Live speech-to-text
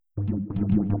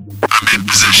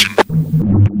Position.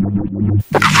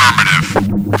 Affirmative.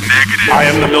 Negative. I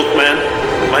am the milkman.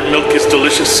 My milk is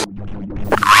delicious.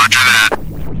 Roger that.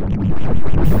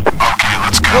 Okay,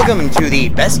 let's go. Welcome to the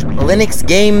Best Linux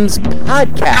Games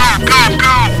Podcast.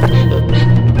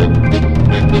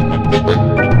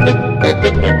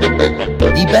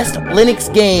 The best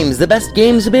Linux games, the best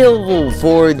games available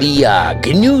for the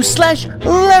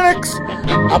GNU/Linux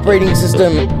operating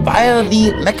system via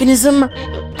the mechanism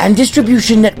and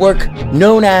distribution network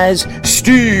known as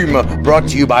Steam, brought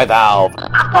to you by Valve.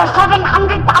 After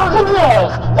 700,000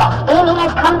 years, yes, gaming has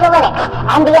come to Linux,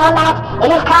 and beyond that, it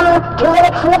has come to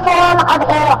Linux in the form of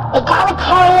an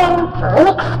egalitarian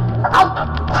Linux-like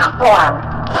platform,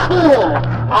 Steam,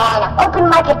 an open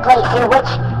marketplace in which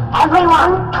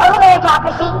everyone, total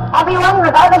meritocracy, everyone,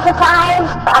 regardless of size,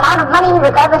 amount of money,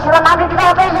 regardless of amount of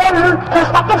developers, and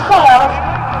prospective sales,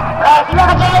 if you have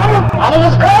a game, and it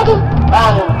is good,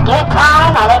 then give it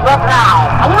time, and it will thrive,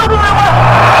 and you will be rewarded.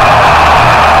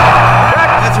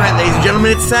 That's right, ladies and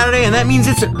gentlemen, it's Saturday, and that means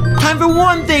it's time for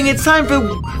one thing. It's time for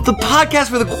the podcast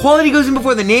where the quality goes in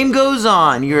before the name goes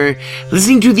on. You're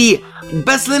listening to the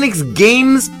Best Linux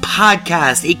Games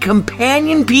Podcast, a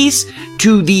companion piece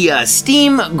to the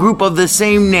Steam group of the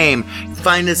same name.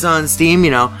 Find us on Steam,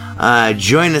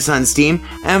 join us on Steam,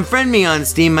 and friend me on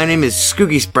Steam. My name is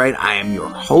Skooky Sprite. I am your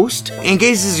host. In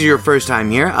case this is your first time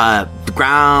here, the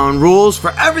ground rules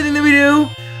for everything that we do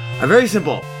are very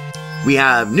simple. We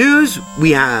have news, we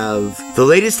have the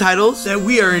latest titles that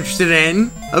we are interested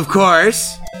in, of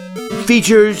course,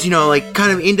 features,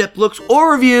 kind of in-depth looks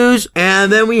or reviews,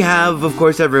 and then we have, of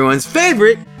course, everyone's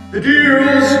favorite, the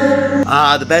deals!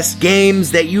 The best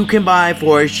games that you can buy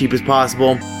for as cheap as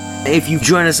possible. If you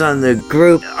join us on the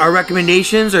group, our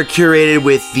recommendations are curated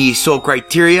with the sole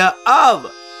criteria of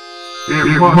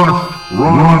it must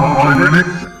run on Linux,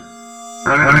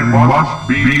 and it must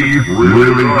be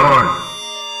really good.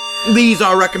 These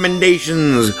are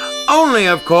recommendations only,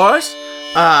 of course,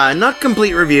 not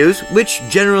complete reviews, which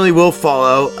generally will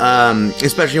follow,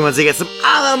 especially once they get some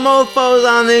other mofos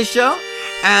on this show.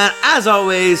 And as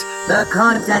always, the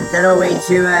content that awaits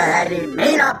you ahead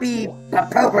may not be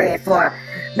appropriate for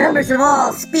members of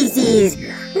all species,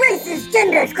 races,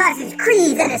 genders, classes,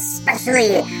 creeds, and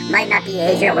especially might not be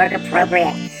age or work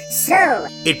appropriate. So,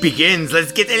 it begins.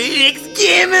 Let's get the Linux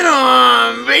gaming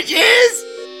on, bitches!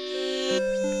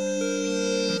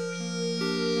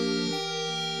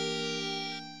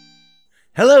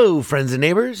 Hello, friends and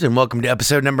neighbors, and welcome to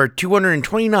episode number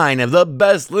 229 of the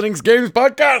Best Linux Games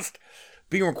Podcast,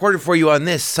 being recorded for you on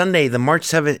this Sunday, March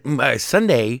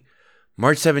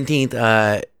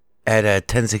 17th, at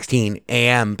 10:16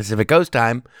 a.m. Pacific Coast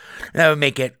time. That would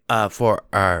make it, for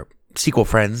our sequel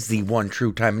friends, the one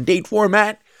true time and date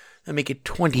format. That would make it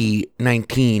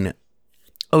 2019-03-17,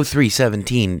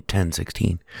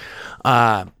 10:16.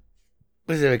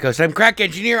 Pacific Coast time. Crack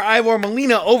engineer Ivor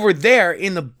Molina over there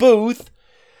in the booth.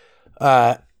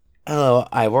 Hello,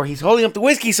 Ivor. He's holding up the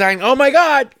whiskey sign. Oh my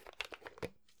God!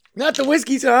 Not the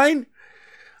whiskey sign.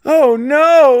 Oh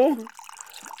no!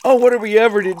 Oh, what are we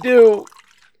ever to do?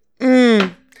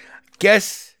 I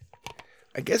guess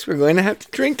we're going to have to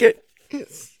drink it.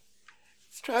 It's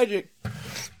tragic.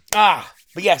 But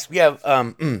yes, we have,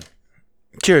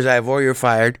 cheers, Ivor, you're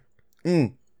fired.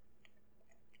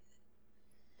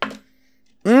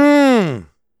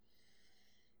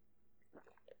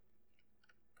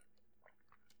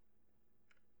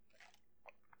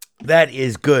 That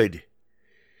is good.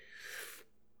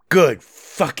 Good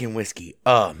fucking whiskey.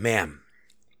 Oh, man.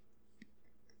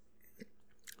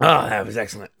 Oh, that was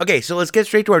excellent. Okay, so let's get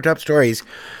straight to our top stories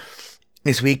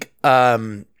this week.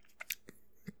 There's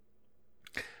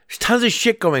tons of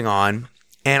shit going on,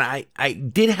 and I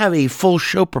did have a full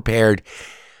show prepared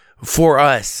for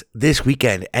us this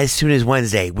weekend as soon as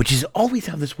Wednesday, which is always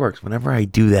how this works. Whenever I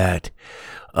do that,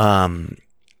 the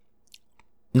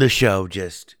show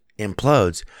just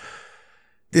implodes.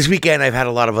 This weekend, I've had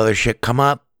a lot of other shit come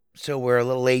up, so we're a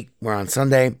little late. We're on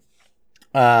Sunday.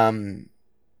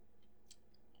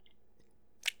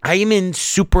 I am in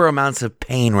super amounts of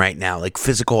pain right now, like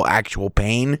physical, actual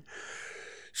pain.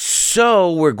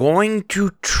 So we're going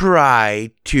to try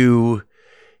to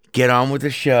get on with the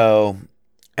show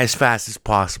as fast as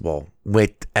possible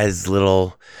with as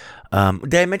little.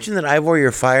 Did I mention that Ivor,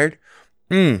 you're fired?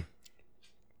 Yeah,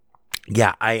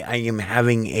 I am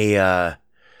having a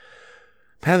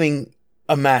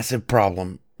massive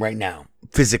problem right now,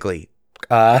 physically.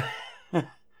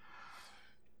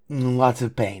 Lots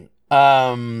of pain.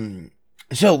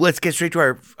 So let's get straight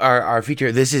to our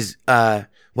feature. This is,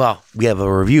 we have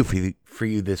a review for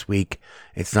you this week.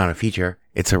 It's not a feature,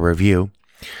 it's a review.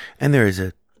 And there is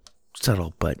a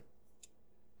subtle but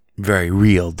very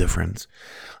real difference.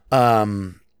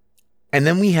 And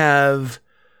then we have,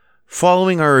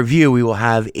 following our review, we will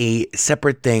have a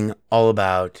separate thing all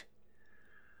about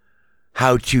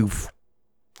how to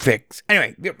fix.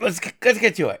 Anyway, let's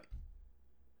get to it.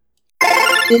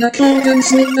 In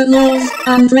accordance with the laws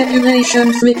and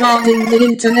regulations regarding the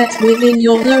internet within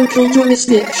your local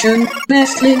jurisdiction,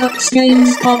 Best Linux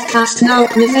Games Podcast now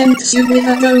presents you with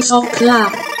a dose of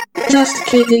clap. Just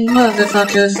kidding,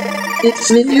 motherfuckers. It's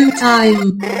review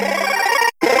time.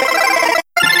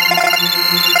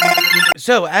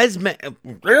 So,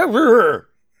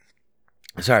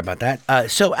 sorry about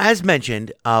that. So, as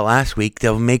mentioned last week,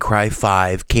 Devil May Cry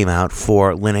 5 came out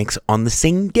for Linux on the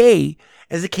same day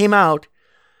as it came out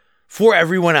for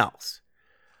everyone else.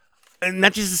 And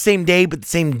not just the same day, but the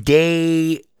same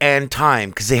day and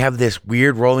time, because they have this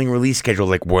weird rolling release schedule,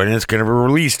 like when it's going to be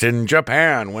released in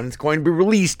Japan, when it's going to be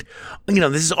released.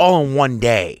 This is all in one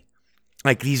day.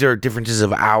 Like, these are differences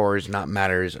of hours, not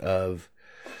matters of,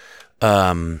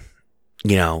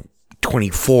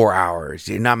 24 hours,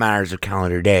 not matters of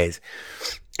calendar days.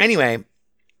 Anyway,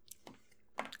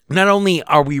 not only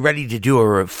are we ready to do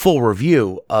a full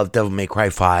review of Devil May Cry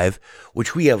 5,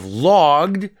 which we have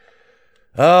logged,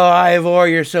 Ivor,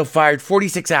 you're so fired,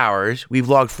 46 hours. We've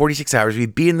logged 46 hours.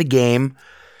 We've beaten the game,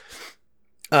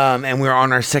 and we're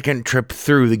on our second trip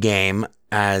through the game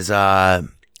as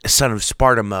Son of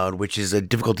Sparta mode, which is a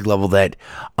difficulty level that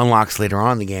unlocks later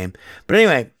on in the game. But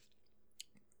anyway,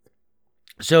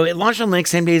 so it launched on Linux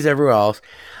same day as everywhere else.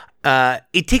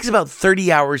 It takes about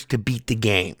 30 hours to beat the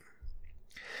game.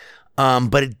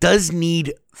 But it does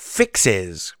need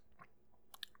fixes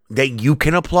that you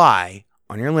can apply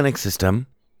on your Linux system,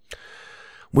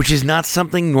 which is not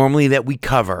something normally that we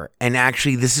cover. And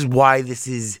actually, this is why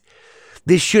this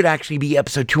should actually be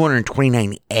episode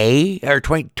 229A, or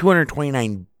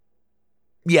 229,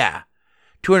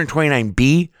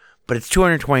 229B, but it's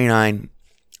 229,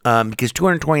 because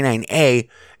 229A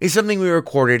is something we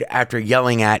recorded after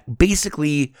yelling at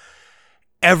basically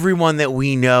everyone that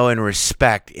we know and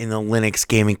respect in the Linux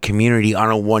gaming community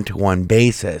on a one-to-one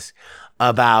basis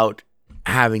about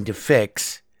having to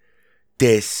fix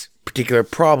this particular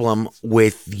problem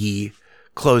with the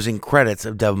closing credits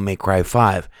of Devil May Cry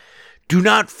 5. Do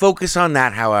not focus on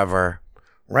that, however.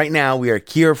 Right now, we are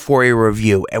here for a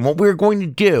review. And what we're going to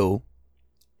do,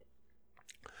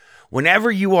 whenever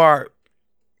you are,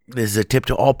 this is a tip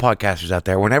to all podcasters out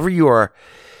there, whenever you are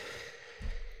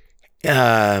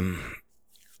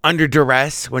under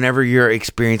duress, whenever you're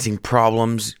experiencing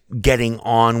problems getting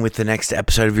on with the next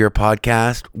episode of your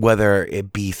podcast, whether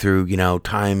it be through,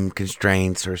 time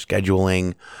constraints or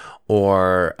scheduling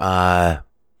or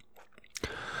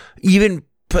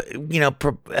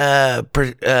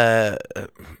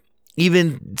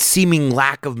even seeming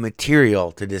lack of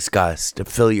material to discuss to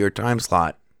fill your time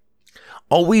slot,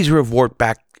 always revert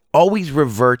back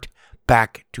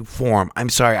to form. I'm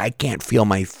sorry, I can't feel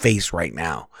my face right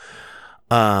now.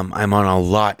 I'm on a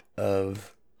lot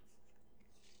of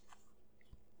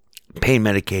pain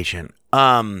medication.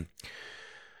 So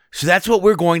that's what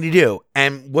we're going to do.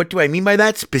 And what do I mean by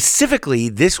that? Specifically,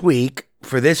 this week,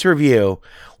 for this review,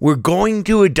 we're going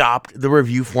to adopt the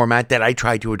review format that I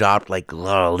tried to adopt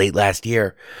late last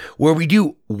year, where we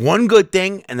do one good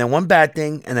thing and then one bad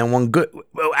thing and then one good.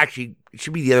 Well, actually, it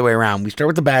should be the other way around. We start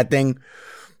with the bad thing,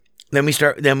 then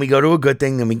we go to a good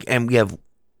thing, and we have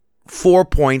 4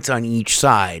 points on each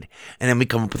side, and then we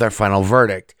come up with our final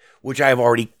verdict, which I've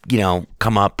already,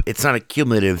 come up. It's not a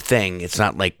cumulative thing. It's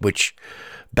not like which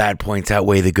bad points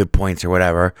outweigh the good points or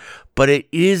whatever, but it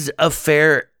is a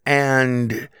fair,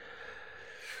 and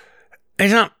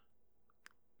it's not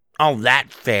all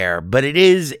that fair, but it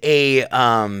is a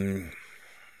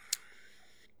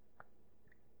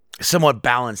somewhat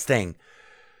balanced thing.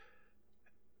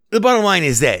 The bottom line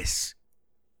is this: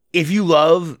 if you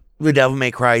love the Devil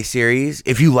May Cry series,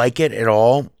 if you like it at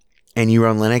all and you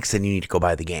run Linux, then you need to go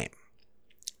buy the game.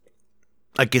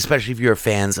 Especially if you're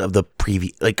fans of the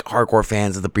hardcore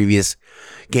fans of the previous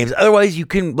games. Otherwise, you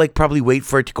can probably wait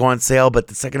for it to go on sale, but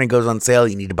the second it goes on sale,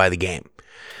 you need to buy the game.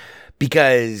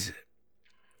 Because,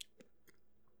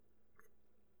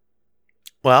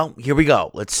 well, here we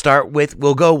go. Let's start with,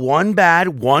 we'll go one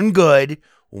bad, one good,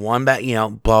 one bad, blah,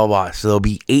 blah, blah. So there'll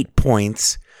be 8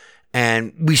 points.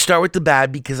 And we start with the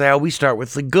bad because I always start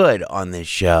with the good on this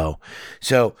show.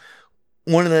 So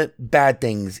one of the bad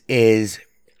things is,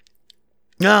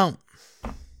 no,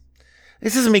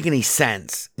 this doesn't make any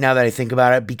sense now that I think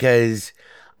about it, because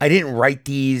I didn't write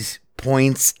these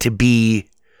points to be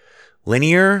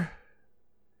linear,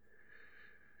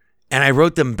 and I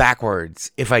wrote them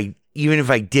backwards. Even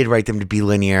if I did write them to be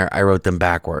linear, I wrote them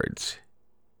backwards.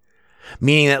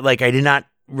 Meaning that, like, I did not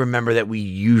remember that we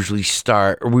usually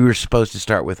start, or we were supposed to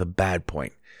start with a bad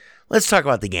point. Let's talk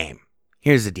about the game.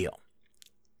 Here's the deal.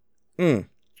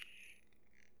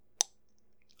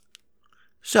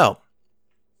 So,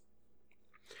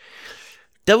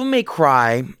 Devil May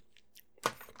Cry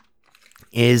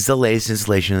is the latest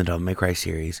installation of the Devil May Cry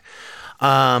series.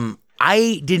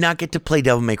 I did not get to play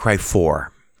Devil May Cry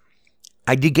 4.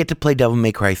 I did get to play Devil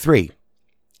May Cry 3.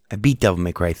 I beat Devil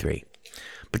May Cry 3.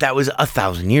 But that was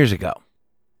 1,000 years ago.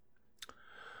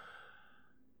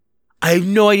 I have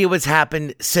no idea what's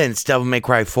happened since Devil May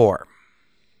Cry 4.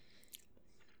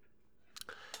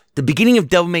 The beginning of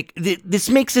Devil May... This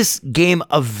makes this game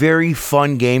a very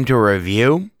fun game to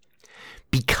review.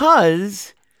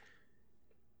 Because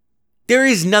there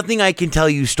is nothing I can tell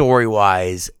you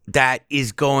story-wise that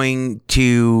is going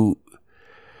to...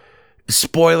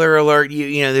 Spoiler alert,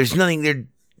 you know, there's nothing... There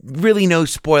really no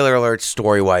spoiler alert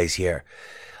story-wise here.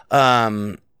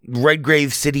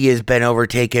 Redgrave City has been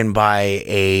overtaken by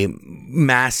a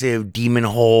massive demon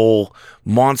hole,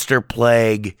 monster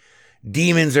plague.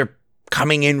 Demons are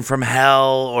coming in from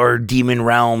hell or demon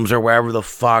realms or wherever the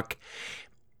fuck.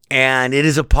 And it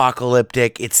is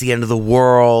apocalyptic. It's the end of the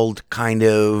world kind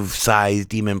of size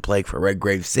demon plague for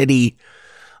Redgrave City.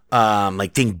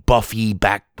 Like think Buffy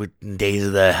back with Days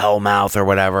of the Hellmouth or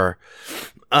whatever.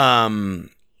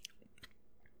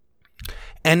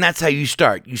 And that's how you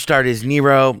start. You start as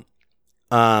Nero,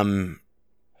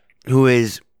 who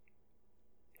is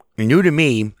new to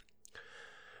me.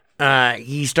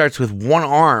 He starts with one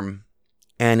arm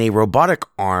and a robotic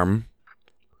arm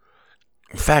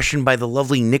fashioned by the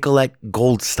lovely Nicolette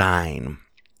Goldstein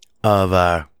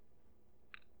of,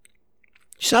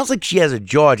 she sounds like she has a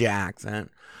Georgia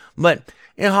accent, but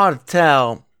it's hard to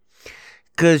tell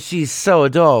because she's so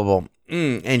adorable.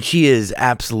 And she is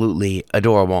absolutely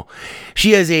adorable.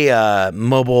 She has a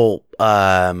mobile...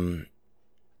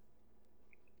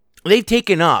 they've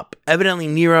taken up... Evidently,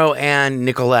 Nero and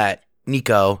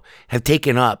Nico, have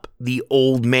taken up the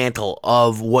old mantle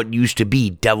of what used to be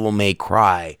Devil May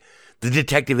Cry. The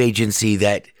detective agency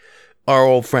that our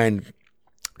old friend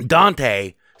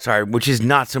Dante... Sorry, which is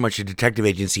not so much a detective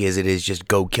agency as it is just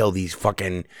go kill these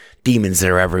fucking demons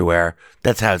that are everywhere.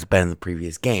 That's how it's been in the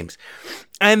previous games.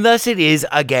 And thus it is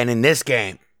again in this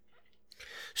game.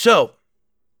 So,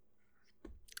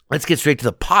 let's get straight to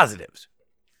the positives.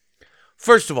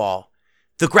 First of all,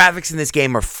 the graphics in this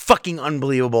game are fucking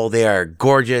unbelievable. They are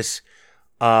gorgeous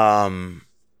throughout.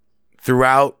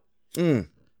 I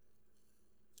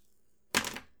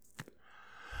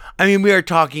mean, we are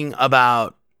talking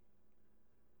about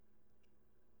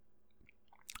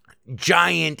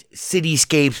giant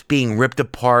cityscapes being ripped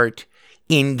apart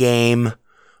in-game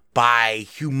by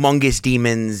humongous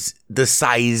demons the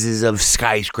sizes of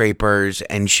skyscrapers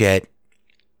and shit.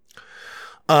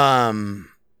 It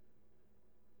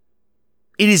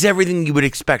is everything you would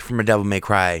expect from a Devil May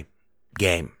Cry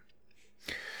game.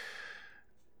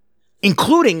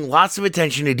 Including lots of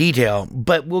attention to detail,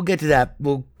 but we'll get to that.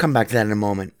 We'll come back to that in a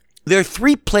moment. There are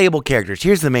 3 playable characters.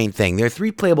 Here's the main thing. There are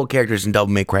 3 playable characters in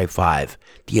Devil May Cry 5,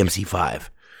 DMC5.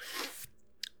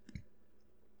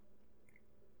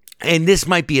 And this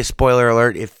might be a spoiler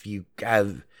alert if you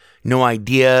have no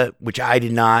idea, which I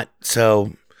did not.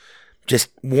 So,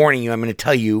 just warning you, I'm going to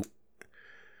tell you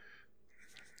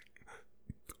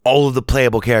all of the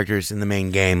playable characters in the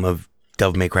main game of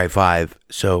Devil May Cry 5.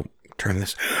 So, turn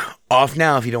this off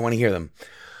now if you don't want to hear them.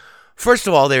 First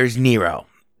of all, there's Nero.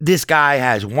 This guy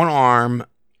has one arm.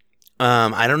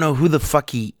 I don't know who the fuck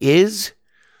he is,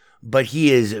 but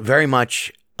he is very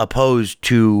much opposed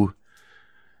to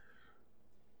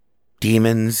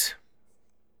demons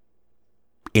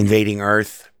invading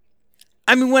Earth.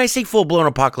 I mean, when I say full-blown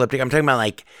apocalyptic, I'm talking about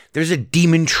like there's a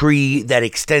demon tree that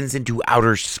extends into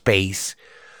outer space,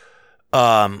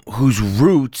 whose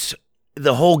roots,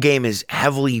 the whole game is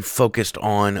heavily focused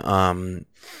on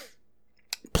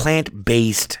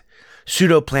plant-based,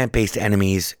 pseudo-plant-based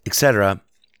enemies, etc.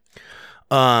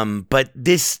 But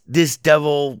this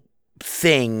devil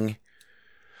thing,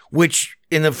 which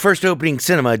in the first opening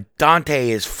cinema,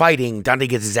 Dante is fighting. Dante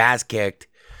gets his ass kicked.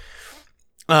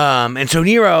 And so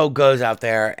Nero goes out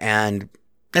there, and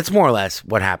that's more or less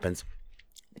what happens.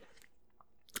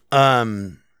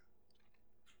 The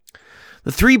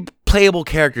 3 playable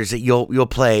characters that you'll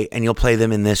play, and you'll play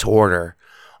them in this order,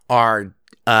 are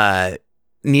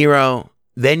Nero,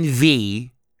 then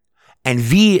V, and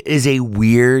V is a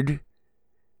weird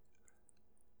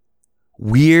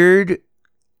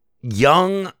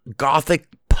young gothic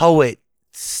poet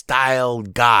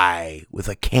styled guy with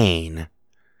a cane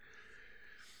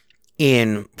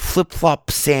in flip-flop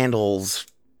sandals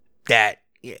that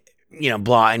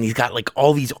blah, and he's got like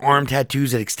all these arm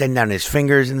tattoos that extend down his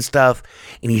fingers and stuff,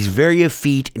 and he's very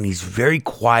effete, and he's very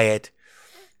quiet,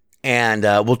 and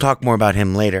we'll talk more about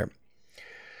him later.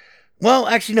 Well,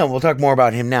 actually, no, we'll talk more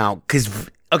about him now, because,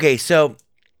 okay, so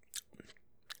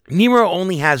Nero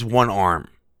only has one arm.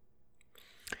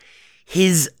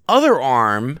 His other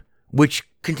arm, which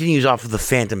continues off of the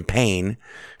Phantom Pain,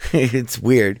 it's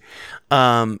weird,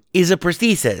 is a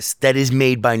prosthesis that is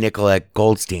made by Nicolette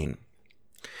Goldstein.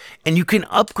 And you can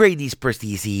upgrade these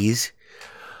prostheses.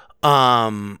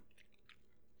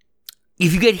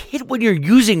 If you get hit when you're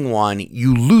using one,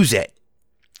 you lose it.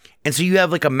 And so you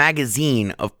have like a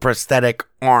magazine of prosthetic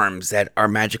arms that are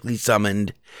magically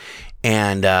summoned.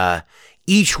 And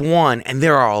each one, and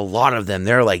there are a lot of them,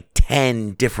 there are like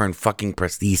 10 different fucking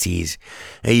prostheses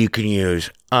that you can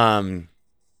use.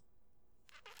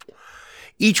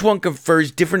 Each one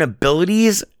confers different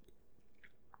abilities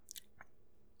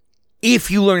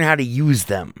if you learn how to use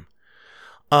them.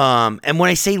 And when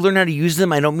I say learn how to use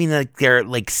them, I don't mean that they're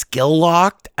like skill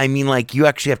locked. I mean like you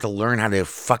actually have to learn how to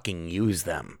fucking use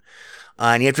them.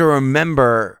 And you have to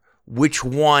remember which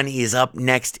one is up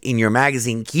next in your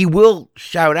magazine. He will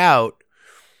shout out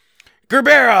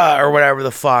Gerbera or whatever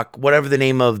the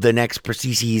name of the next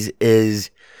prostheses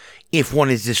is if one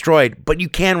is destroyed. But you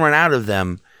can run out of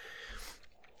them,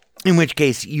 in which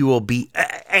case you will be...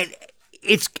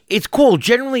 It's cool.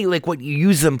 Generally, like what you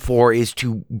use them for is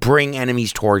to bring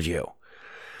enemies towards you.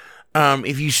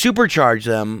 If you supercharge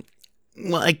them,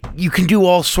 like you can do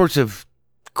all sorts of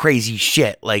crazy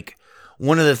shit. Like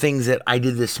one of the things that I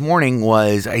did this morning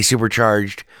was I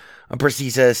supercharged a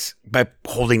prosthesis by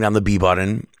holding down the B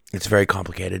button. It's very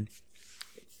complicated.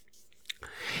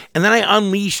 And then I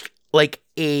unleashed like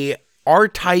a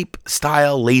R-type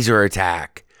style laser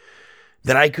attack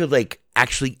that I could like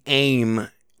actually aim,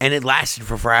 and it lasted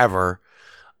for forever.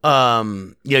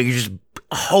 You're just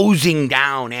hosing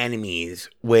down enemies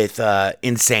with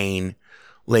insane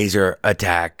laser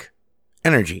attack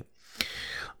energy.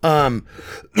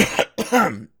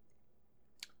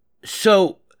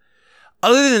 So,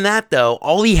 other than that, though,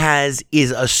 all he has is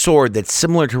a sword that's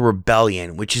similar to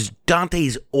Rebellion, which is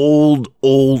Dante's old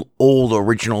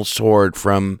original sword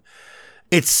from...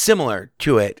 It's similar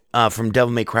to it from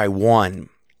Devil May Cry 1.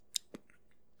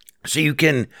 So you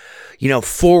can,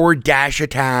 forward dash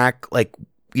attack, like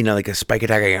a spike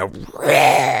attack,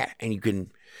 and you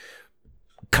can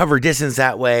cover distance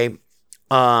that way.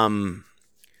 But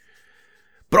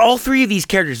all three of these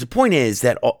characters, the point is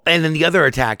that, and then the other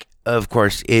attack, of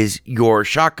course, is your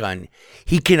shotgun.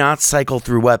 He cannot cycle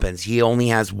through weapons. He only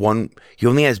has one. He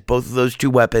only has both of those two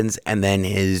weapons, and then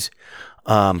his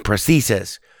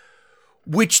prosthesis.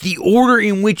 Which the order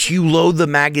in which you load the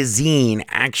magazine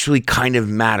actually kind of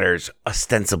matters,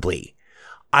 ostensibly.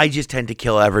 I just tend to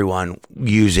kill everyone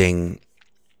using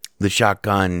the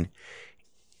shotgun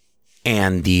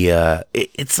and the,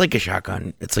 it's like a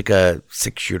shotgun. It's like a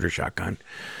 6-shooter shotgun.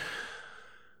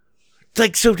 It's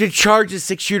like, so to charge a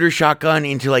 6-shooter shotgun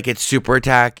into like its super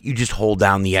attack, you just hold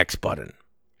down the X button.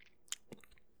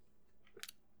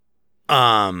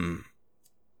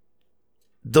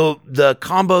 The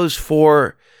combos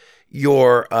for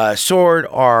your sword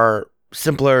are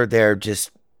simpler. They're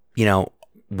just, y, et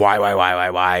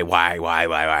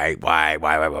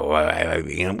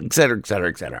cetera, et cetera,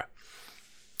 et cetera.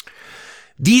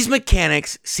 These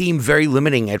mechanics seem very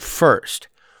limiting at first,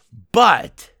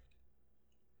 but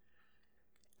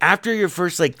after your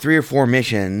first like 3 or 4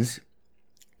 missions,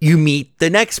 you meet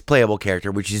the next playable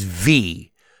character, which is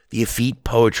V, the effete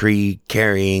poetry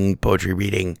carrying, poetry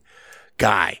reading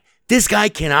guy. This guy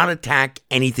cannot attack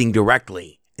anything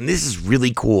directly, and this is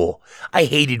really cool. I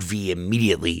hated V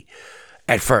immediately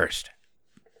at first.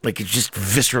 Like, it's just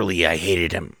viscerally, I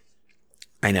hated him.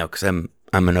 I know, because I'm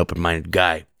an open-minded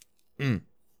guy.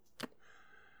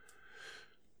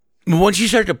 But once you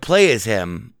start to play as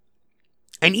him,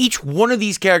 and each one of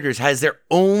these characters has their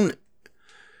own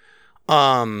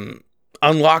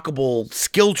unlockable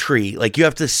skill tree. Like, you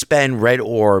have to spend red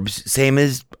orbs, same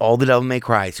as all the Devil May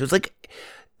Cry. So it's like,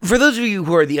 for those of you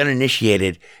who are the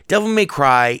uninitiated, Devil May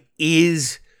Cry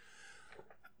is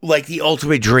like the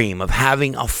ultimate dream of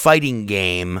having a fighting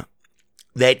game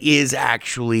that is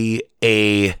actually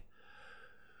a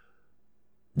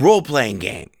role-playing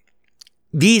game.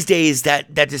 These days,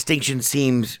 that distinction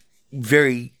seems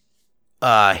very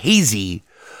hazy,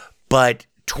 but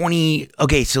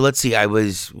okay, so let's see,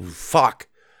 it's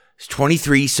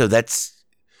 23, so that's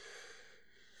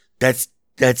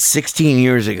 16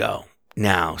 years ago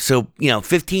now. So,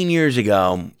 15 years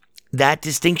ago, that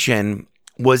distinction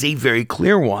was a very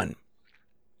clear one.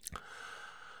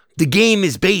 The game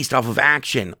is based off of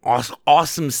action,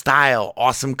 awesome style,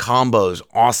 awesome combos,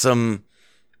 awesome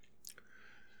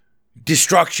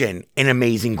destruction, and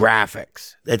amazing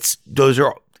graphics. Those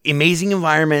are amazing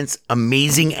environments,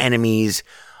 amazing enemies,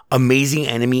 amazing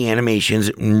enemy animations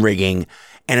and rigging,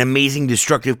 and amazing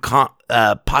destructive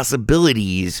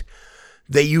possibilities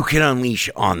that you can unleash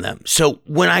on them. So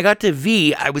when I got to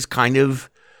V, I was kind of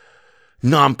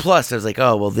nonplussed. I was like,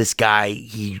 oh, well, this guy,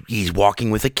 he's walking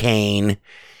with a cane.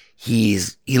 He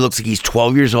looks like he's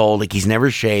 12 years old, like he's never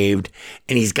shaved,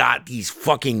 and he's got these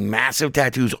fucking massive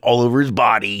tattoos all over his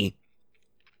body.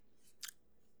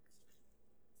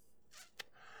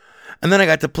 And then I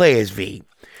got to play as V.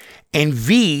 And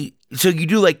V, so you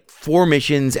do like 4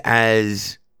 missions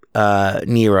as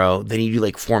Nero, then you do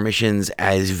like 4 missions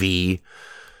as V,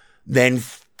 then,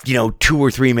 2 or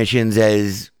 3 missions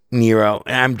as Nero,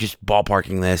 and I'm just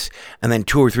ballparking this, and then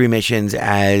 2 or 3 missions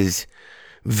as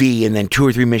V, and then 2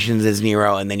 or 3 missions as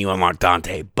Nero, and then you unlock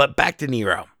Dante. But back to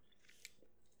Nero.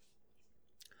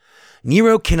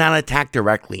 Nero cannot attack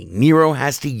directly. Nero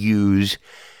has to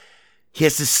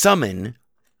summon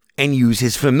and use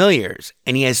his familiars.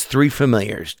 And he has 3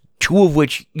 familiars, 2 of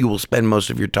which you will spend most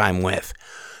of your time with.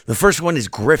 The first one is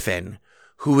Griffin,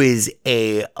 who is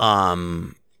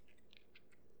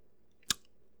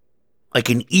like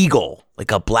an eagle,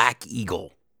 like a black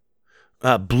eagle,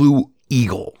 blue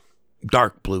eagle,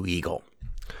 dark blue eagle.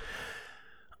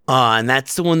 And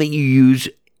that's the one that you use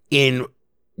in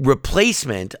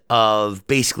replacement of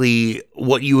basically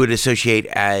what you would associate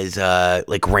as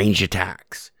like range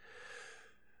attacks.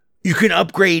 You can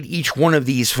upgrade each one of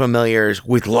these familiars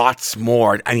with lots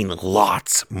more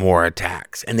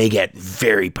attacks, and they get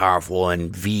very powerful,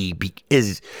 and V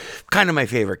is kind of my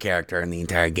favorite character in the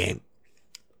entire game.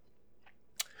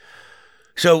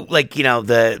 So, like,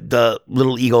 the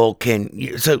little eagle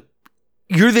so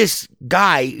you're this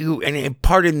guy who, and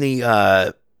pardon the,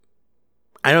 I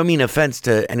don't mean offense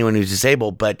to anyone who's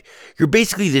disabled, but you're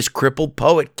basically this crippled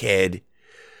poet kid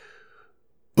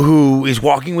who is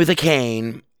walking with a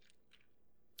cane.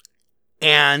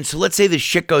 And so let's say the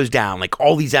shit goes down, like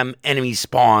all these enemies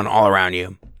spawn all around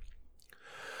you.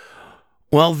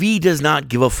 Well, V does not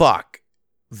give a fuck.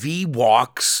 V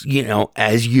walks,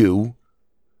 as you're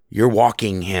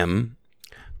walking him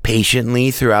patiently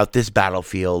throughout this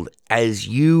battlefield as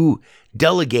you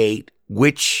delegate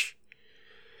which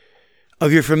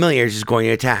of your familiars is going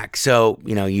to attack. So,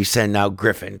 you send out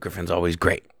Griffin. Griffin's always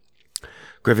great.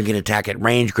 Griffin can attack at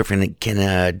range. Griffin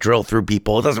can drill through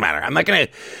people. It doesn't matter. I'm not going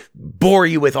to bore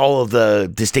you with all of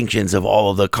the distinctions of all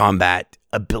of the combat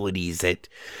abilities that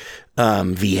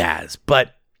V has.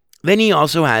 But then he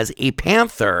also has a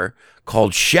panther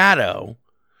called Shadow,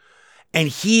 and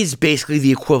he's basically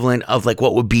the equivalent of like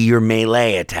what would be your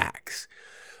melee attacks.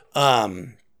 Let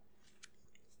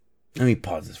me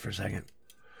pause this for a second.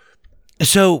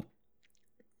 So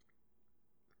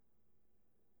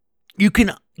you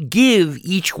can give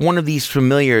each one of these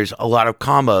familiars a lot of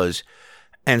combos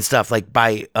and stuff, like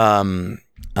by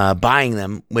buying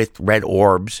them with red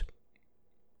orbs,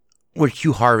 which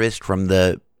you harvest from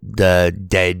the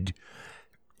dead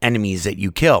enemies that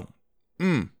you kill.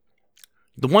 The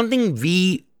one thing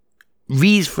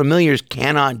V's familiars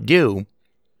cannot do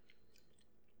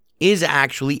is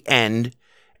actually end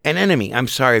an enemy. I'm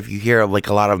sorry if you hear like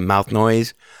a lot of mouth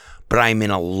noise, but I'm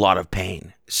in a lot of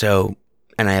pain. So,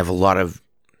 and I have a lot of,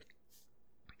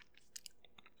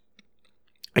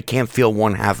 I can't feel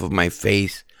one half of my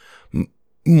face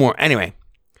more. Anyway,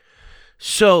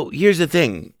 so here's the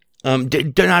thing.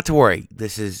 Not to worry.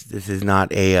 This is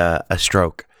not a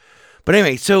stroke. But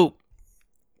anyway, so.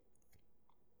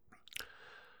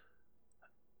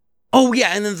 Oh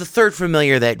yeah, and then the third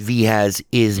familiar that V has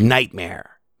is Nightmare,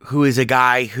 who is a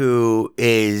guy who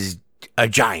is a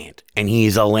giant, and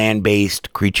he's a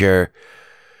land-based creature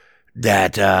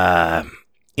that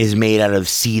is made out of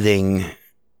seething,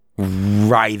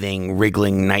 writhing,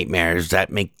 wriggling nightmares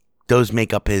that make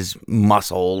up his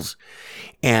muscles.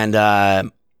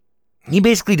 And he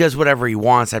basically does whatever he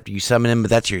wants after you summon him, but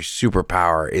that's your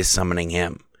superpower, is summoning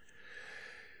him.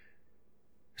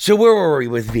 So where were we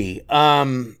with V?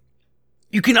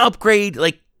 You can upgrade,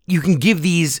 like, you can give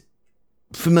these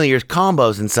familiars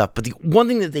combos and stuff, but the one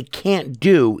thing that they can't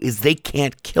do is they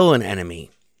can't kill an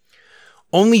enemy.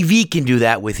 Only V can do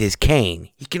that with his cane.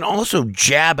 He can also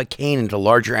jab a cane into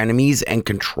larger enemies and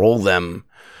control them.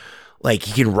 Like,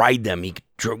 he can ride them. He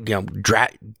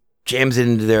jams it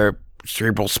into their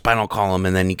cerebral spinal column,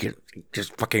 and then he can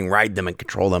just fucking ride them and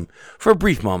control them for a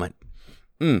brief moment.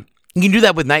 You can do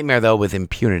that with Nightmare, though, with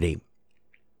impunity.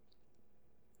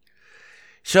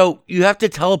 So you have to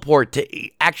teleport to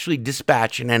actually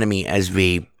dispatch an enemy as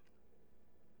V.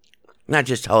 Not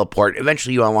just teleport.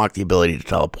 Eventually you unlock the ability to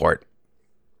teleport.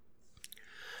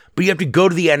 But you have to go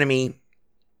to the enemy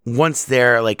once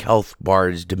their like health bar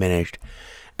is diminished,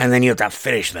 and then you have to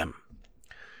finish them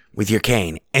with your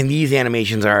cane. And these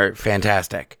animations are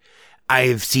fantastic.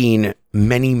 I've seen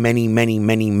many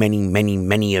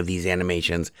of these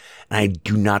animations, and I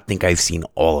do not think I've seen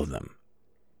all of them.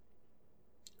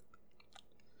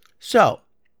 So,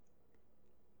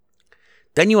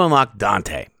 then you unlock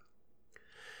Dante.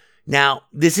 Now,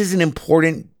 this is an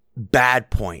important bad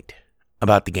point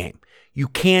about the game. You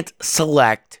can't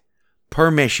select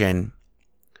per mission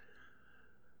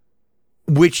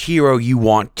which hero you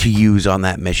want to use on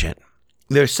that mission.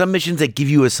 There's some missions that give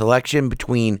you a selection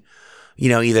between,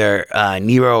 either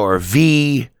Nero or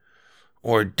V,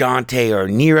 or Dante or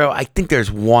Nero. I think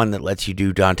there's one that lets you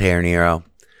do Dante or Nero,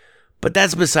 but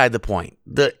that's beside the point.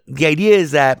 The idea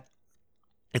is that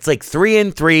it's like 3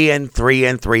 and 3 and 3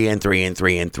 and 3 and 3 and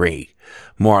 3 and 3,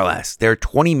 more or less. There are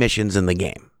 20 missions in the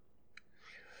game.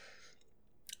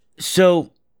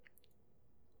 So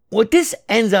what this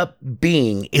ends up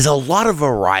being is a lot of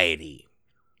variety.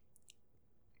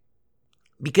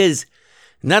 Because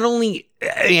not only,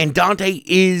 and Dante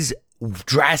is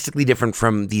drastically different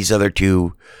from these other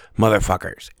two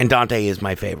motherfuckers. And Dante is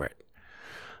my favorite.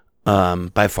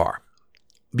 By far.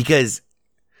 Because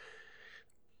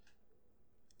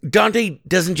Dante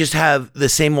doesn't just have the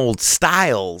same old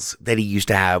styles that he used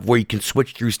to have, where you can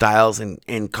switch through styles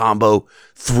and combo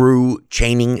through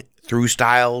chaining through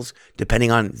styles,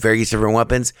 depending on various different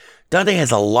weapons. Dante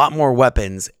has a lot more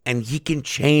weapons, and he can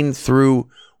chain through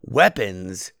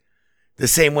weapons the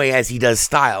same way as he does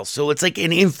styles. So it's like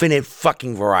an infinite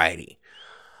fucking variety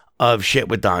of shit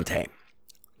with Dante.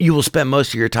 You will spend most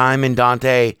of your time in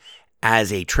Dante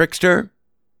as a trickster.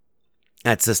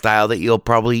 That's the style that you'll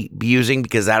probably be using,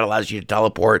 because that allows you to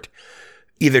teleport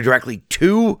either directly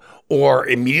to or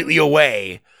immediately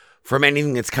away from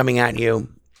anything that's coming at you.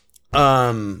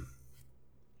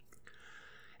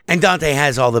 And Dante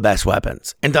has all the best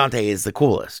weapons, and Dante is the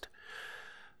coolest.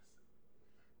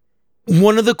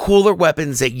 One of the cooler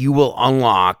weapons that you will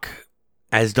unlock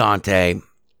as Dante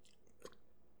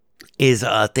is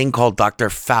a thing called Dr.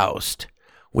 Faust,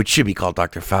 which should be called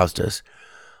Dr. Faustus,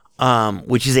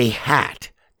 which is a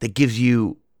hat that gives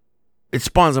you, it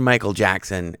spawns a Michael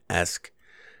Jackson-esque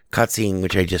cutscene,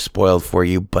 which I just spoiled for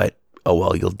you, but oh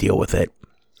well, you'll deal with it.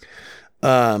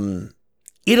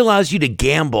 It allows you to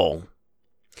gamble.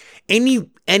 Any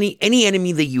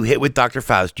enemy that you hit with Dr.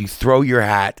 Faust, you throw your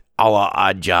hat, a la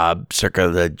Odd Job, circa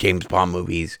the James Bond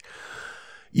movies.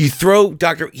 You throw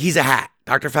he's a hat.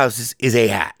 Dr. Faust is a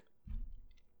hat.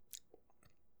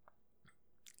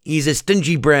 He's a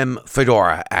stingy brim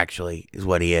fedora, actually, is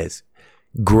what he is.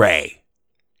 Gray.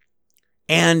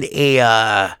 And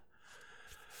a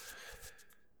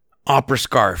opera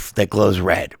scarf that glows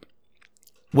red.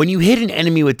 When you hit an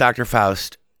enemy with Dr.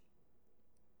 Faust,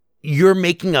 you're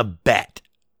making a bet.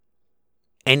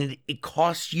 And it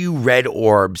costs you red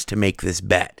orbs to make this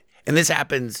bet. And this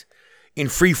happens in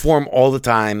free form all the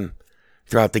time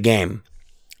throughout the game.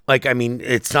 Like, I mean,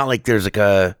 it's not like there's like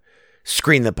a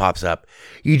screen that pops up.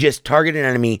 You just target an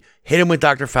enemy, hit him with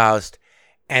Dr. Faust,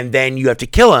 and then you have to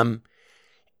kill him.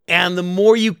 And the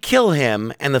more you kill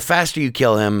him and the faster you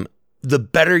kill him, the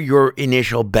better your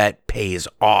initial bet pays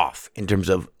off in terms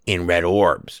of in red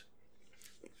orbs.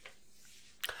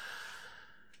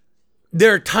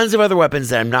 There are tons of other weapons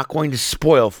that I'm not going to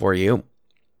spoil for you.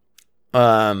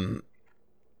 But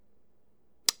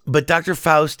Dr.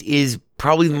 Faust is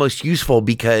probably the most useful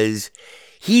because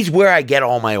he's where I get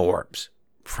all my orbs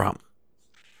from.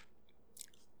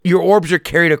 Your orbs are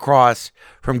carried across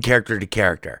from character to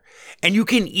character. And you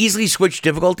can easily switch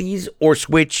difficulties or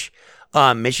switch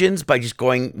missions by just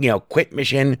going, quit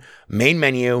mission, main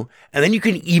menu, and then you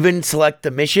can even select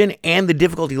the mission and the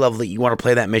difficulty level that you want to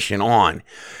play that mission on.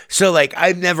 So, like,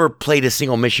 I've never played a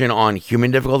single mission on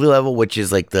human difficulty level, which is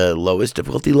like the lowest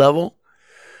difficulty level.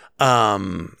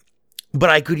 But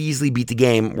I could easily beat the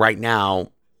game right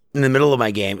now in the middle of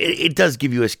my game. It does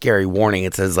give you a scary warning.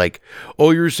 It says like,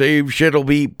 oh, your save shit'll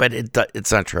be, but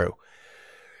it's not true.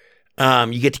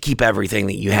 You get to keep everything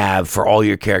that you have for all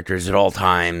your characters at all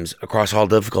times across all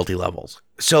difficulty levels.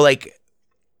 So like,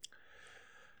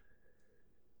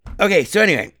 okay, so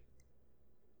anyway,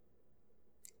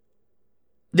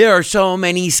 there are so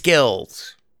many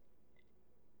skills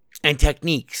and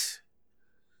techniques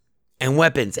and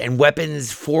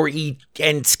weapons for each,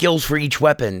 and skills for each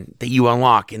weapon that you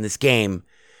unlock in this game.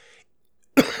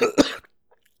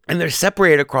 And they're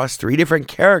separated across 3 different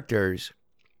characters,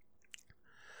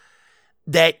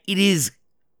 that it is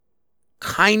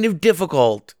kind of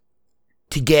difficult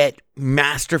to get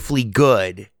masterfully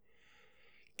good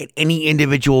at any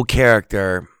individual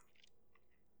character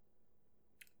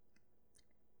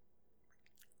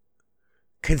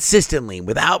consistently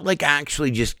without like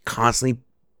actually just constantly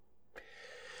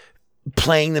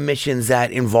playing the missions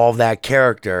that involve that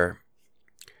character,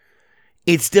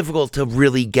 it's difficult to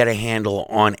really get a handle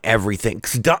on everything.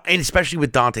 And especially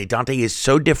with Dante. Dante is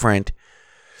so different.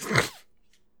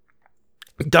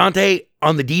 Dante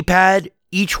on the D-pad,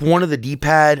 each one of the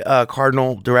D-pad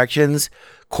cardinal directions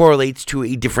correlates to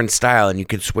a different style, and you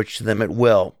can switch to them at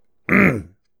will.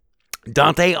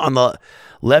 Dante on the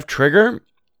left trigger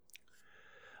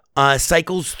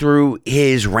cycles through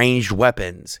his ranged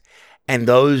weapons, and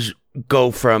those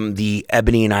go from the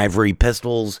ebony and ivory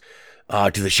pistols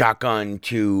to the shotgun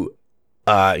to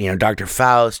Dr.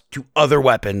 Faust to other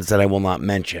weapons that I will not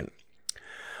mention.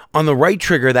 On the right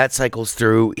trigger, that cycles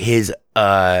through his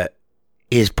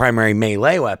primary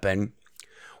melee weapon,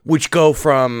 which go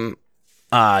from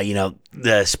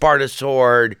the Sparta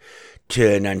sword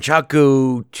to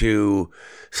nunchaku to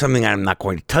something I'm not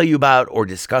going to tell you about or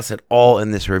discuss at all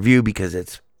in this review because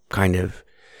it's kind of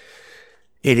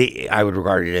I would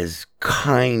regard it as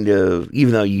kind of,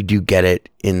 even though you do get it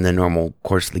in the normal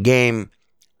course of the game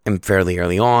and fairly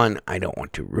early on, I don't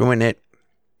want to ruin it.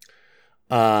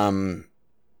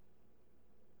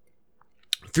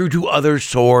 Through to other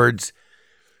swords,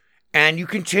 and you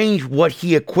can change what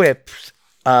he equips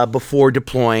before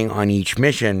deploying on each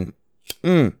mission.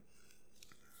 And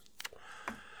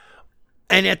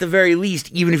at the very least,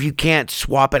 even if you can't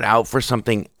swap it out for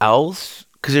something else,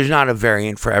 because there's not a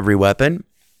variant for every weapon,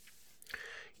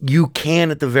 you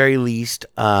can at the very least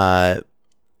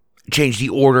change the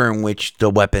order in which the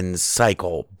weapons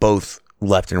cycle, both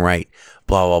left and right,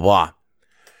 blah, blah, blah.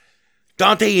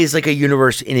 Dante is like a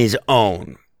universe in his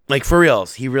own. Like, for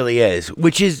reals, he really is.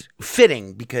 Which is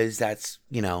fitting, because that's,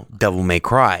 Devil May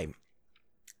Cry.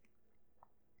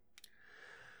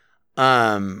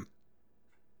 But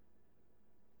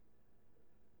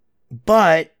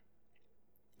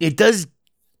it does,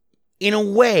 in a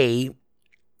way,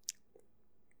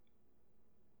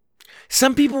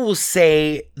 some people will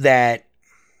say that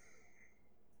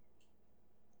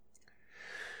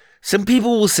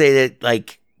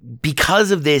like,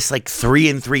 because of this, like 3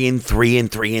 and 3 and 3 and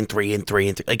 3 and 3 and 3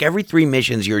 and 3, like every 3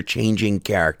 missions, you're changing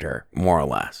character, more or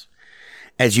less.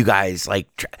 As you guys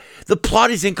the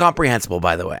plot is incomprehensible,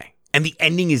 by the way, and the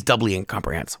ending is doubly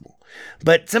incomprehensible.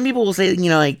 But some people will say,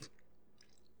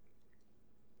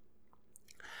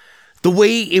 the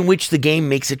way in which the game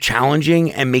makes it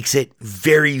challenging and makes it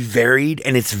very varied,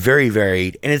 and it's very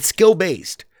varied, and it's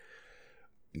skill-based.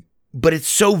 But it's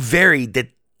so varied that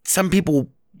some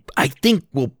people, I think,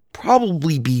 will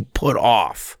probably be put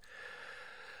off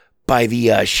by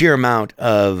the sheer amount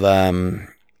of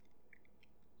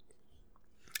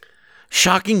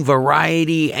shocking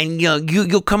variety. And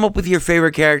you'll come up with your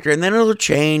favorite character, and then it'll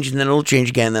change, and then it'll change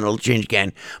again, and then it'll change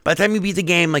again. By the time you beat the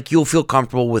game, like, you'll feel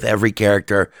comfortable with every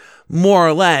character, more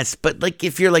or less. But like,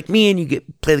 if you're like me and you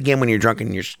play the game when you're drunk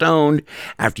and you're stoned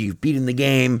after you've beaten the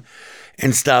game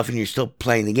and stuff, and you're still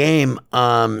playing the game,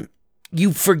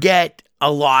 you forget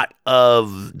a lot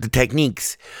of the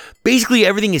techniques. Basically,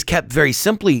 everything is kept very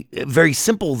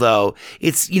simple, though.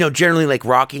 It's, generally like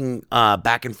rocking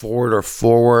back and forward or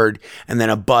forward and then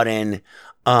a button.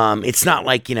 It's not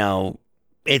like,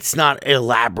 it's not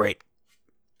elaborate.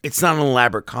 It's not an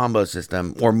elaborate combo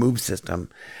system or move system.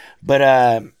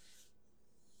 But,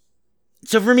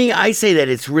 so for me, I say that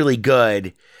it's really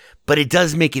good, but it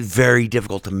does make it very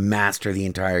difficult to master the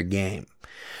entire game.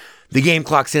 The game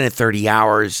clocks in at 30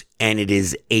 hours, and it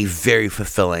is a very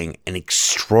fulfilling and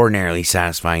extraordinarily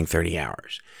satisfying 30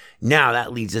 hours. Now,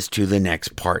 that leads us to the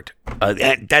next part.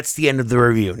 That's the end of the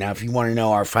review. Now, if you want to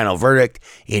know our final verdict,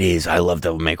 it is I love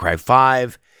Devil May Cry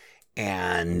 5,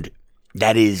 and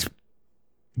that is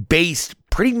based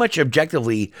pretty much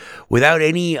objectively without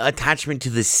any attachment to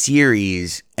the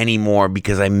series anymore,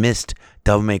 because I missed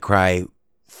Devil May Cry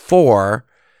 4.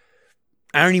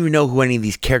 I don't even know who any of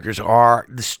these characters are.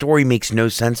 The story makes no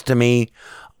sense to me.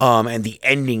 And the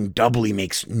ending doubly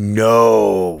makes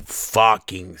no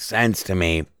fucking sense to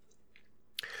me.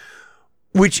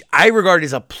 Which I regard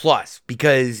as a plus,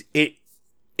 because it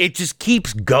just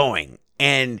keeps going.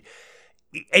 And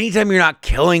anytime you're not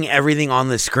killing everything on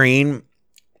the screen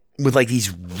with like these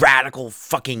radical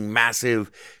fucking massive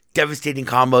devastating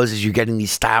combos as you're getting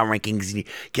these style rankings, and you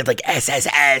get like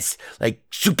SSS, like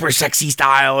super sexy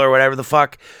style or whatever the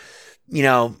fuck,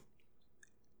 you're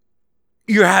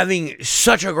having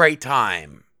such a great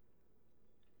time.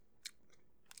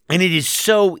 And it is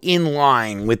so in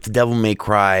line with the Devil May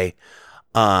Cry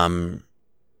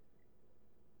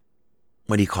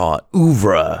what do you call it?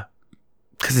 Oeuvre.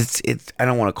 Because it's I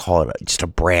don't want to call it just a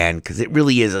brand, because it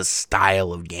really is a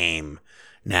style of game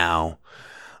now.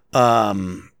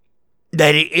 That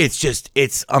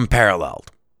it's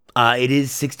unparalleled. It is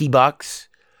 $60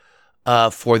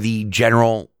 for the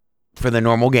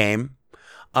normal game.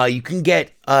 You can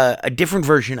get a different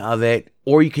version of it,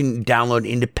 or you can download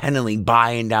independently,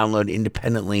 buy and download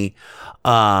independently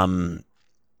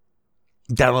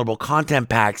downloadable content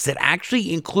packs that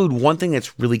actually include one thing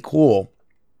that's really cool.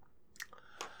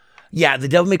 Yeah, the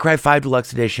Devil May Cry 5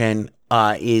 Deluxe Edition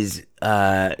is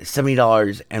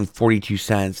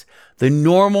 $70.42. The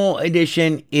normal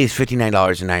edition is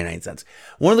 $59.99.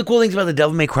 One of the cool things about the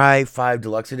Devil May Cry 5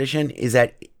 Deluxe Edition is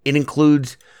that it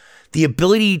includes the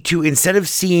ability to, instead of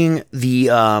seeing the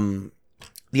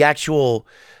actual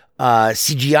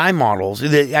CGI models,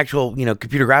 the actual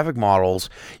computer graphic models,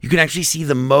 you can actually see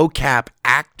the mocap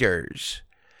actors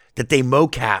that they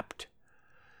mocapped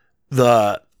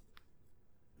and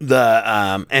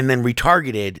then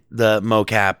retargeted the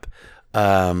mocap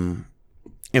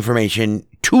information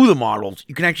to the models.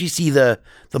 You can actually see the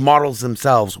models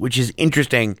themselves, which is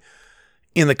interesting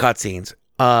in the cutscenes.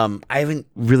 I haven't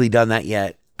really done that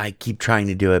yet. I keep trying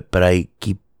to do it, but I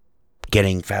keep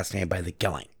getting fascinated by the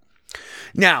killing.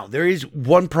 Now, there is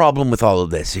one problem with all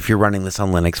of this if you're running this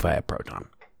on Linux via Proton.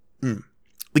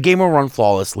 The game will run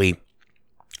flawlessly,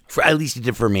 at least it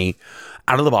did for me,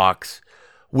 out of the box,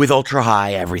 with ultra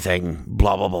high everything,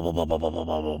 blah, blah, blah, blah, blah, blah, blah,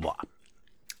 blah, blah, blah.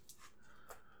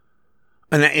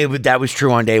 And that was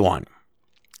true on day one.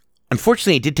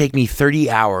 Unfortunately, it did take me 30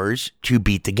 hours to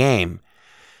beat the game.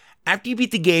 After you beat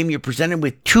the game, you're presented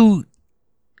with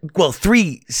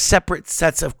three separate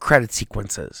sets of credit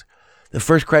sequences. The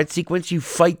first credit sequence you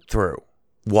fight through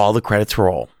while the credits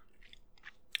roll,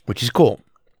 which is cool.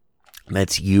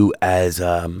 That's you as,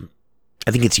 I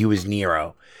think it's you as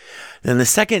Nero. Then the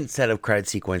second set of credit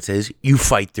sequences you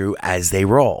fight through as they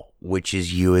roll, which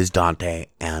is you as Dante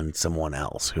and someone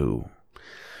else who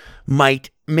may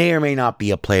or may not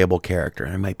be a playable character.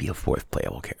 There might be a fourth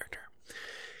playable character.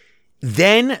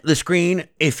 Then the screen,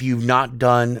 if you've not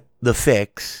done the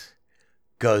fix,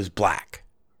 goes black.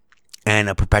 And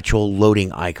a perpetual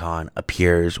loading icon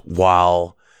appears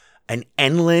while an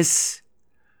endless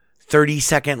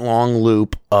 30-second long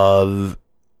loop of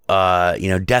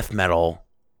death metal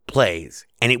plays,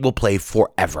 and it will play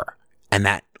forever, and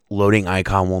that loading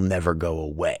icon will never go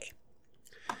away.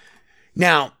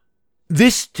 Now,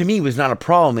 this to me was not a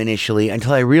problem initially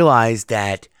until I realized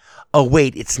that, oh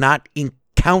wait, it's not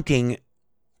counting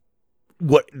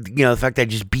the fact that I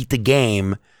just beat the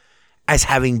game as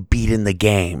having beaten the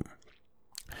game.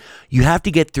 You have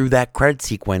to get through that credit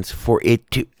sequence for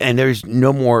it to, and there's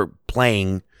no more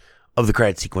playing of the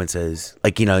credit sequences.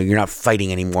 You're not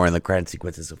fighting anymore in the credit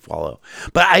sequences that follow.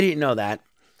 But I didn't know that.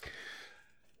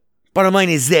 Bottom line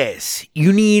is this.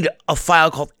 You need a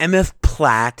file called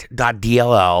mfplat.dll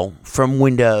from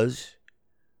Windows.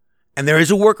 And there is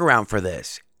a workaround for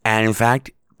this. And in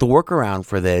fact, the workaround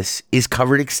for this is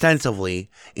covered extensively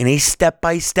in a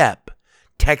step-by-step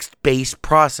text-based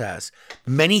process.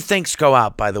 Many thanks go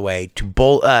out, by the way, to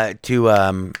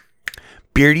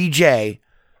Beardy J.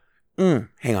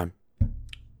 Hang on.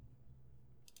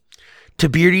 To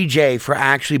Beardy J for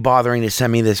actually bothering to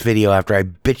send me this video after I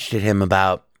bitched at him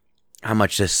about how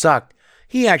much this sucked.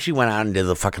 He actually went out and did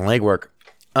the fucking legwork.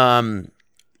 The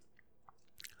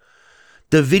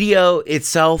video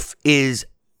itself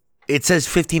it says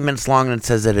 15 minutes long, and it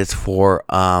says that it's for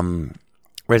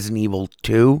Resident Evil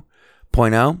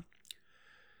 2.0.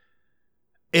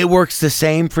 It works the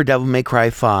same for Devil May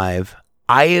Cry 5.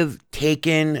 I have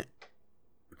taken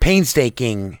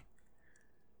painstaking,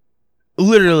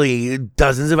 literally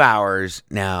dozens of hours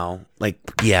now,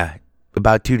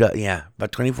 about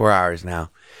 24 hours now,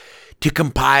 to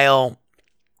compile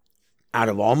out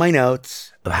of all my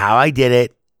notes of how I did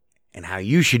it and how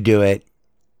you should do it.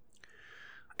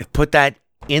 I've put that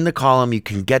in the column. You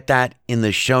can get that in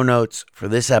the show notes for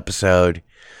this episode.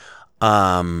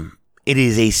 It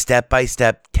is a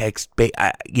step-by-step text,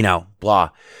 blah.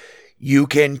 You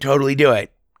can totally do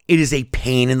it. It is a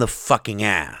pain in the fucking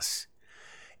ass.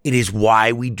 It is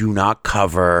why we do not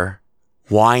cover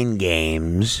wine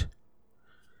games,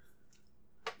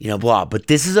 blah. But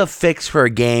this is a fix for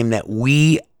a game that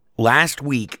we, last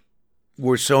week,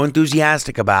 were so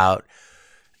enthusiastic about.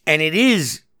 And it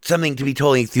is something to be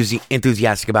totally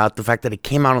enthusiastic about. The fact that it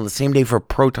came out on the same day for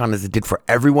Proton as it did for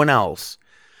everyone else.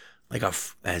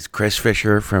 As Chris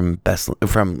Fisher from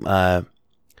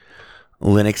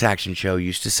Linux Action Show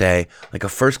used to say, like a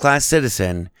first-class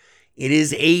citizen, it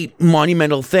is a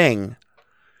monumental thing.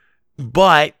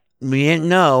 But we didn't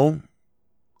know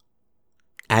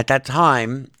at that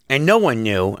time, and no one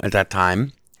knew at that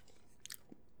time,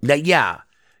 that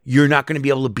you're not going to be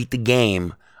able to beat the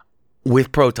game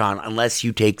with Proton unless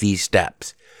you take these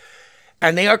steps.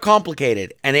 And they are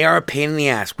complicated, and they are a pain in the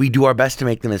ass. We do our best to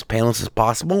make them as painless as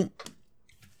possible.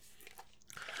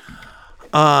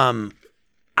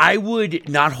 I would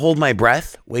not hold my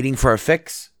breath waiting for a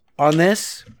fix on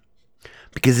this,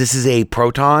 because this is a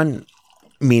Proton,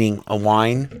 meaning a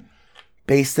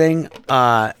wine-based thing.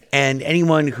 And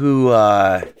anyone who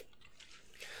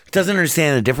doesn't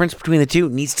understand the difference between the two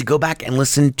needs to go back and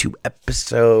listen to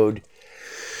episode...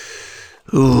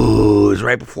 it was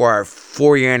right before our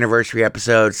 4-year anniversary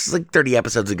episode. It's like 30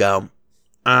 episodes ago.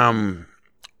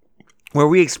 Where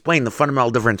we explain the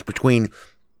fundamental difference between...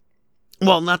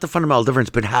 Well, not the fundamental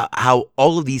difference, but how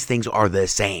all of these things are the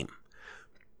same.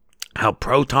 How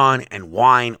Proton and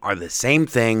wine are the same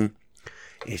thing.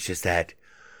 It's just that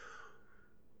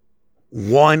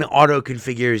one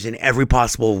auto-configures in every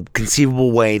possible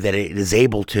conceivable way that it is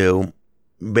able to,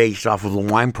 based off of the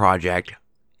wine project.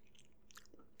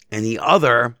 And the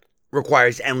other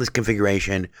requires endless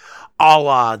configuration, a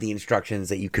la the instructions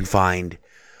that you can find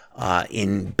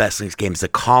in Best Linux Games, the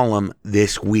column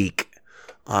this week,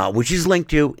 which is linked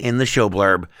to in the show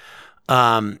blurb.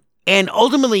 And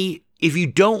ultimately, if you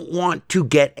don't want to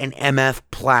get an MF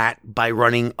Plat by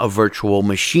running a virtual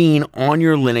machine on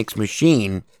your Linux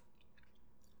machine,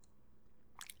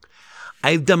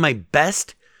 I've done my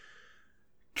best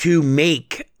to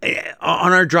make,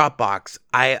 on our Dropbox,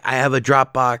 I have a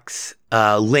Dropbox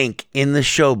link in the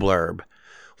show blurb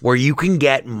where you can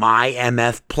get my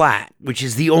MF Plat, which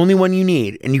is the only one you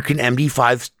need, and you can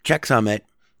MD5 checksum it,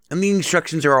 and the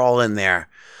instructions are all in there.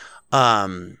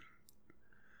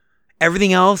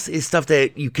 Everything else is stuff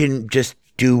that you can just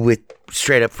do with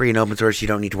straight up free and open source. You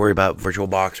don't need to worry about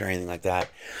VirtualBox or anything like that.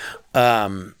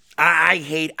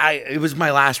 It was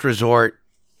my last resort,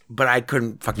 but I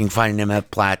couldn't fucking find an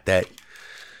MF Plat that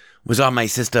was on my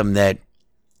system that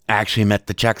actually met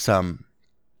the checksum.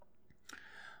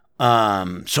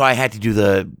 So I had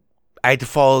to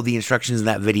follow the instructions in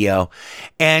that video.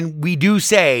 And we do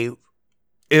say,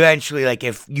 eventually, like,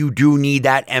 if you do need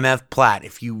that MF Plat,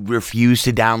 if you refuse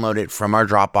to download it from our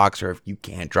Dropbox, or if you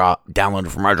can't download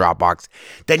it from our Dropbox,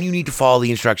 then you need to follow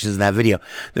the instructions in that video.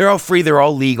 They're all free. They're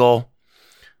all legal.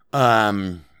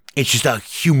 It's just a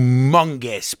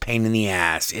humongous pain in the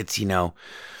ass. It's,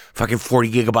 fucking 40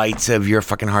 gigabytes of your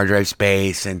fucking hard drive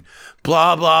space and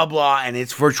blah, blah, blah. And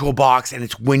it's VirtualBox and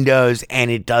it's Windows, and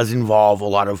it does involve a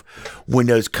lot of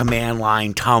Windows command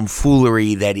line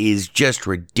tomfoolery that is just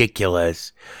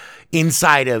ridiculous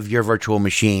inside of your virtual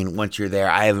machine once you're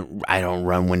there. I don't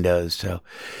run Windows, so.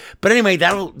 But anyway,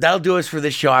 that'll do us for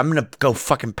this show. I'm going to go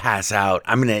fucking pass out.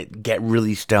 I'm going to get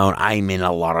really stoned. I'm in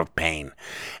a lot of pain.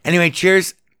 Anyway,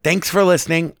 cheers. Thanks for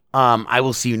listening. I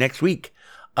will see you next week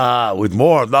with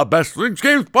more of the Best Linux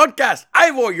Games podcast.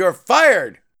 Ivor, you're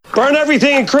fired. Burn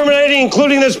everything incriminating,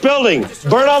 including this building.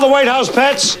 Burn all the White House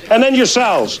pets, and then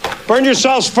yourselves. Burn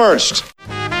yourselves first. 4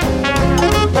 or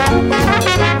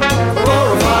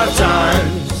 5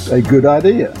 times. A good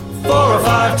idea. 4 or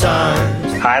 5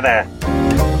 times. Hi there.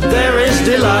 There is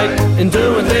delight in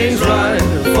doing things right.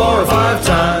 4 or 5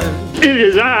 times. It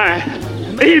is I,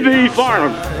 E.B.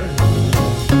 Farnham.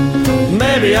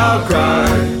 Maybe I'll cry.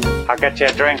 I'll get you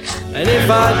a drink. And if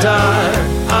I die,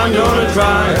 I'm gonna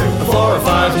cry 4 or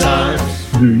 5 times.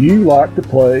 Do you like to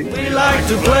play? We like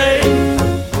to play.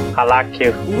 I like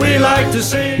you. We like to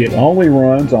sing. It only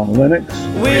runs on Linux.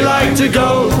 We like to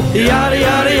go yada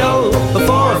yada yo 4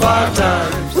 or 5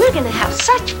 times. We're gonna have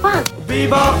such fun.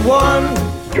 Bebop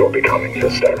 1. You're becoming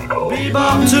hysterical.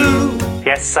 Bebop 2.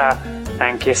 Yes, sir.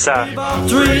 Thank you, sir. Bebop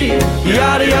 3.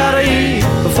 Yada yada e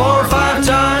 4 or 5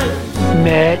 times.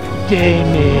 Matt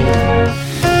Damon.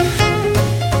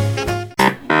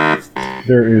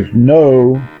 There is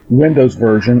no Windows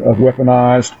version of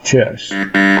weaponized chess.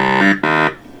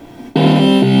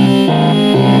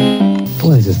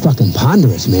 Boy, this is fucking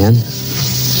ponderous, man.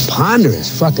 Ponderous,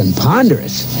 fucking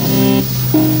ponderous.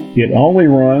 It only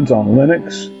runs on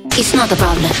Linux. It's not a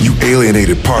problem. You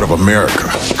alienated part of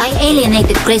America. I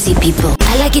alienated crazy people.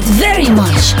 I like it very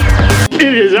much.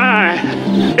 It is I,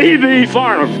 E.B.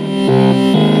 Farnham.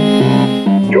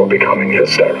 You're becoming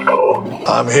hysterical.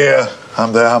 I'm here.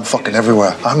 I'm there. I'm fucking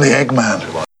everywhere. I'm the Eggman.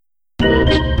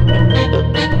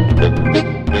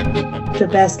 The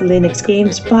Best Linux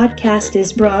Games podcast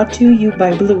is brought to you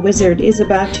by Blue Wizard is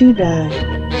about to die.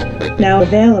 Now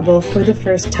available for the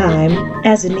first time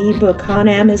as an ebook on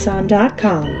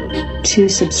Amazon.com. To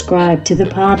subscribe to the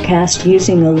podcast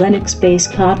using a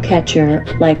Linux-based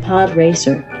podcatcher like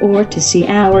Podracer, or to see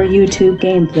our YouTube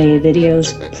gameplay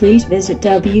videos, please visit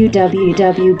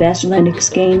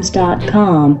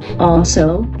www.bestlinuxgames.com.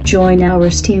 Also, join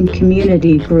our Steam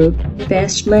community group,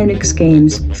 Best Linux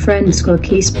Games, Friends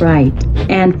Cookie Sprite,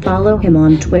 and follow him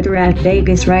on Twitter at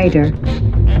VegasWriter.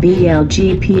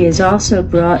 BLGP is also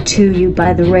brought to you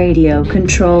by the Radio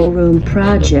Control Room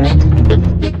Project.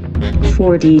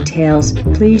 For details,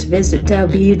 please visit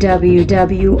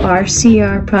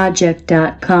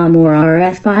www.rcrproject.com or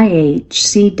rfihc.com.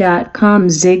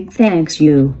 Zig thanks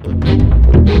you.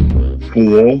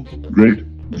 For all great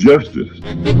justice.